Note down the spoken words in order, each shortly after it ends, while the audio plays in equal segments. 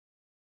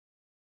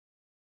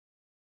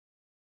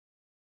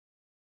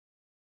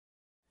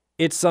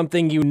It's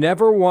something you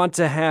never want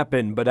to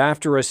happen, but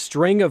after a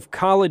string of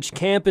college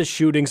campus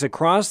shootings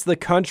across the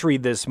country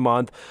this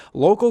month,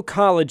 local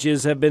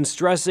colleges have been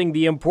stressing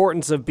the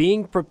importance of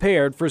being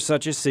prepared for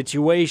such a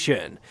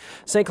situation.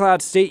 St.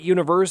 Cloud State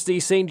University,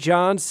 St.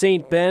 John's,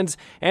 St. Ben's,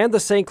 and the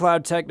St.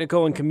 Cloud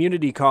Technical and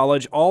Community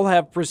College all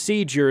have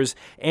procedures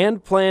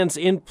and plans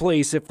in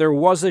place if there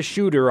was a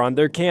shooter on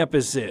their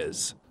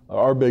campuses.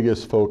 Our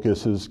biggest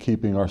focus is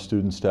keeping our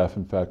students, staff,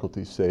 and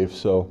faculty safe.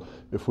 So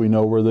if we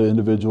know where the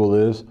individual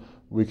is,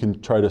 we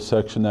can try to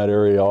section that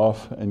area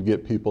off and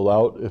get people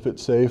out if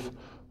it's safe.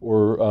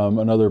 Or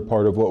another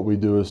part of what we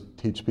do is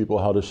teach people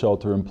how to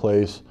shelter in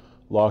place,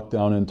 lock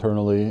down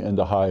internally, and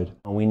to hide.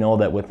 We know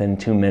that within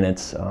 2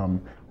 minutes,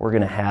 we're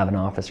going to have an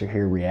officer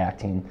here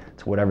reacting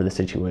to whatever the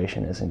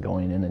situation is and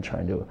going in and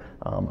trying to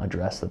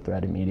address the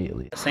threat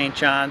immediately. St.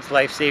 John's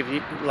Life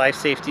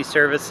Safety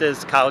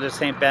Services, College of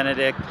St.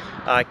 Benedict,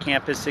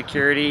 Campus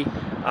Security,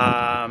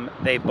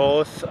 they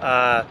both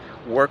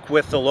work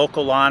with the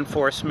local law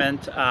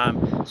enforcement,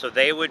 so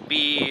they would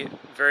be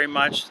very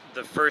much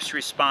the first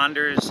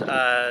responders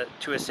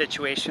to a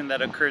situation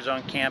that occurs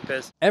on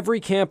campus.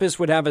 Every campus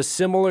would have a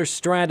similar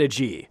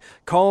strategy.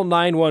 Call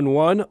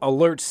 911,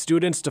 alert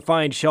students to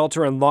find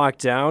shelter and lock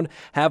down,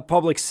 have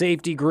public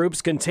safety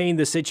groups contain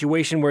the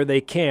situation where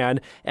they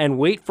can, and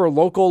wait for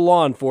local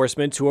law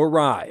enforcement to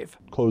arrive.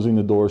 Closing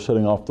the door,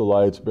 shutting off the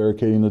lights,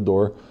 barricading the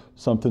door,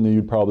 something that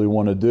you'd probably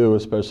want to do,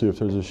 especially if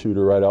there's a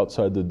shooter right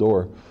outside the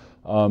door.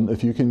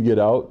 If you can get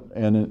out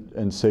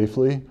and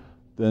safely,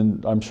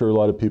 then I'm sure a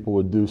lot of people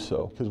would do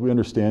so, because we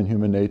understand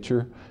human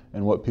nature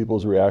and what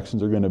people's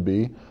reactions are going to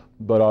be.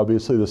 But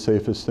obviously the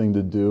safest thing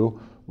to do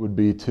would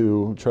be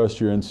to trust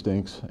your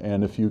instincts,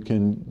 and if you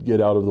can get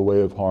out of the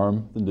way of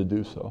harm, then to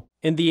do so.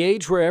 In the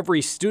age where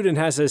every student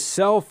has a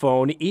cell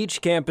phone,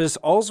 each campus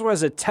also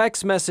has a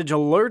text message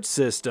alert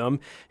system.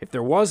 If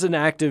there was an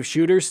active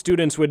shooter,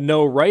 students would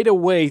know right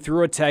away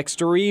through a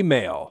text or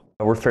email.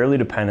 We're fairly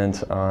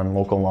dependent on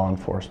local law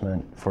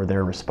enforcement for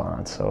their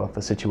response. So if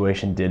a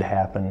situation did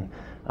happen,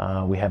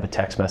 we have a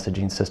text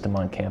messaging system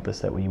on campus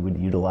that we would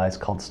utilize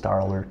called Star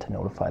Alert to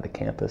notify the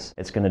campus.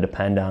 It's going to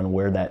depend on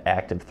where that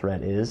active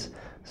threat is.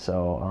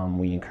 So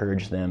we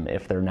encourage them,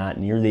 if they're not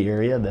near the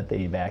area, that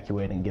they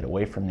evacuate and get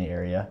away from the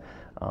area.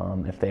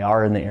 If they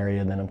are in the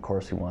area, then of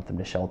course we want them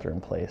to shelter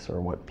in place, or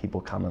what people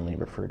commonly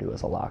refer to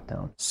as a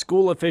lockdown.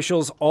 School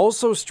officials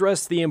also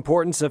stress the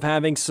importance of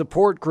having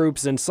support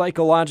groups and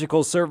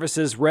psychological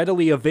services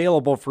readily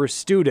available for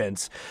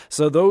students,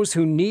 so those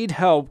who need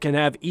help can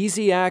have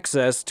easy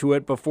access to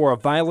it before a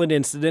violent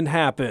incident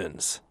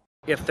happens.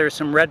 If there's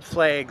some red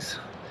flags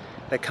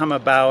that come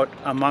about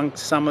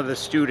amongst some of the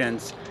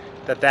students,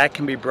 that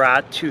can be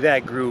brought to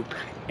that group,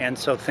 and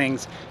so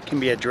things can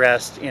be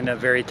addressed in a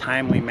very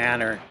timely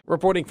manner.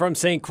 Reporting from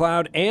St.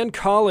 Cloud and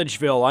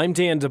Collegeville, I'm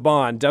Dan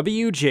DeBon,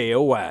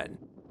 WJON.